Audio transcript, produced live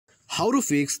How to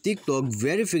fix TikTok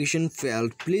verification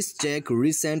failed? Please check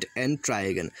Resend and try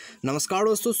again। नमस्कार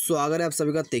दोस्तों, स्वागत है आप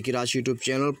सभी का तेकीराज यूट्यूब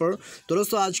चैनल पर। तो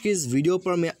दोस्तों आज की इस वीडियो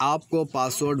पर मैं आपको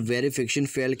पासवर्ड वेरिफिकेशन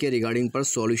फेल के रिगार्डिंग पर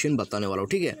सॉल्यूशन बताने वाला हूँ।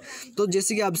 ठीक है, तो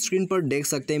जैसे कि आप स्क्रीन पर देख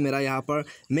सकते हैं मेरा यहाँ पर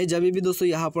मैं जब भी दोस्तों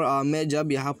यहाँ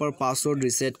पर पासवर्ड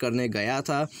रिसेट करने गया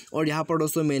था और यहाँ पर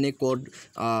दोस्तों मैंने कोड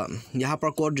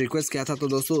रिक्वेस्ट किया था, तो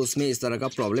दोस्तों उसमें इस तरह का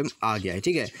प्रॉब्लम आ गया है।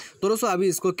 ठीक है, तो दोस्तों अभी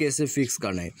इसको कैसे फिक्स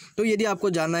करना है, तो यदि आपको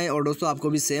जानना है और दोस्तों आपको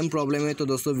भी सेम प्रॉब्लम है तो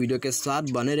दोस्तों वीडियो के साथ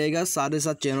बने रहेगा। साथ ही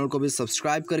साथ चैनल को भी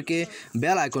सब्सक्राइब करके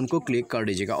बेल आइकन को क्लिक कर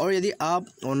दीजिएगा। और यदि आप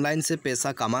ऑनलाइन से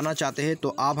पैसा कमाना चाहते हैं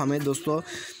तो आप हमें दोस्तों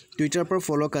ट्विटर पर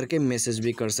फॉलो करके मैसेज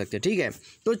भी कर सकते हैं। ठीक है,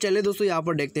 तो चलिए दोस्तों यहाँ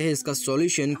पर देखते हैं इसका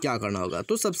सॉल्यूशन क्या करना होगा।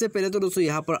 तो सबसे पहले तो दोस्तों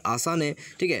यहाँ पर आसान है।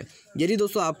 ठीक है, यदि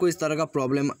दोस्तों आपको इस तरह का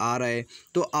प्रॉब्लम आ रहा है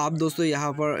तो आप दोस्तों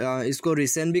यहाँ पर इसको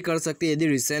रिसेंड भी कर सकते हैं। यदि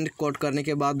रिसेंड कोड करने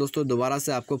के बाद दोस्तों दोबारा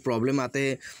से आपको प्रॉब्लम आते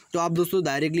हैं तो आप दोस्तों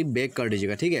डायरेक्टली बैक कर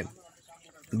दीजिएगा। ठीक है,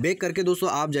 बैक करके दोस्तों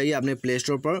आप जाइए अपने प्ले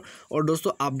स्टोर पर और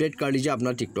दोस्तों अपडेट कर लीजिए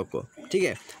अपना टिकटॉक को। ठीक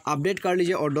है, अपडेट कर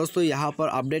लीजिए और दोस्तों यहाँ पर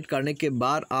अपडेट करने के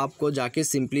बाद आपको जाके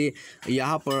सिंपली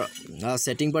यहाँ पर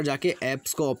सेटिंग पर जाके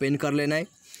ऐप्स को ओपन कर लेना है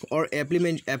और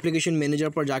एप्लीकेशन मैनेजर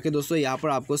पर जाके दोस्तों यहाँ पर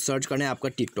आपको सर्च करना है आपका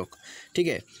टिकटॉक। ठीक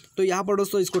है, तो यहाँ पर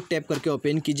दोस्तों इसको टैप करके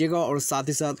ओपन कीजिएगा और साथ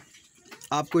ही साथ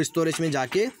आपको स्टोरेज में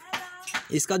जाके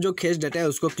इसका जो कैश डाटा है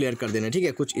उसको क्लियर कर देना है। ठीक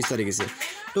है, कुछ इस तरीके से।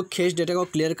 तो कैश डाटा को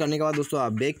क्लियर करने के बाद दोस्तों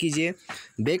आप बैक कीजिए।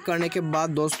 बैक करने के बाद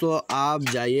दोस्तों आप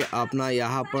जाइए अपना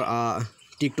यहाँ पर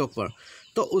टिकटॉक पर।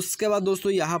 तो उसके बाद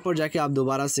दोस्तों यहाँ पर जाके आप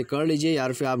दोबारा से कर लीजिए या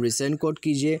फिर आप रिसेंड कोड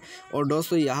कीजिए और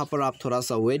दोस्तों यहाँ पर आप थोड़ा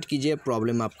सा वेट कीजिए,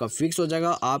 प्रॉब्लम आपका फिक्स हो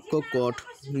जाएगा, आपको कोड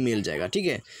मिल जाएगा। ठीक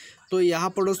है, तो यहाँ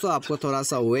पर दोस्तों आपको थोड़ा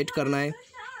सा वेट करना है।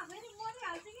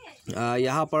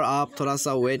 यहाँ पर आप थोड़ा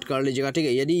सा वेट कर लीजिएगा। ठीक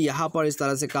है, यदि यहाँ पर इस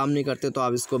तरह से काम नहीं करते तो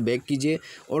आप इसको बैक कीजिए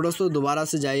और दोस्तों दोबारा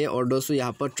से जाइए और दोस्तों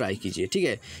यहाँ पर ट्राई कीजिए। ठीक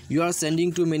है, you are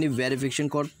sending to many verification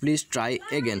code, please try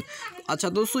again. अच्छा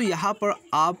दोस्तों यहाँ पर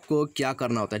आपको क्या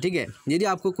करना होता है। ठीक है, यदि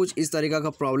आपको कुछ इस तरीक़ा का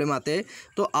प्रॉब्लम आते हैं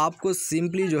तो आपको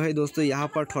सिंपली जो है दोस्तों यहाँ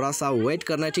पर थोड़ा सा वेट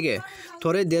करना है। ठीक है,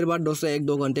 थोड़ी देर बाद दोस्तों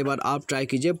 1-2 घंटे बाद आप ट्राई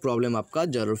कीजिए, प्रॉब्लम आपका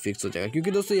ज़रूर फिक्स हो जाएगा।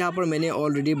 क्योंकि दोस्तों यहाँ पर मैंने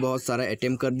ऑलरेडी बहुत सारा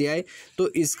अटेम्प्ट कर दिया है तो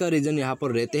इसका रीज़न यहाँ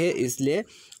पर रहते हैं, इसलिए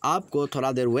आपको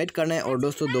थोड़ा देर वेट करना है और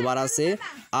दोस्तों दोबारा से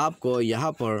आपको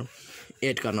यहाँ पर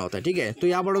ऐड करना होता है। ठीक है, तो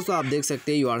यहाँ पर दोस्तों आप देख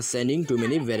सकते हैं you are sending to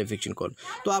many verification code.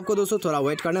 तो आपको दोस्तों थोड़ा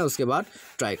वेट करना है, उसके बाद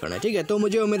ट्राई करना है। ठीक है, तो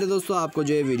मुझे उम्मीद है दोस्तों आपको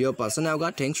जो ये वीडियो पसंद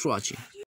आएगा। Thanks for watching.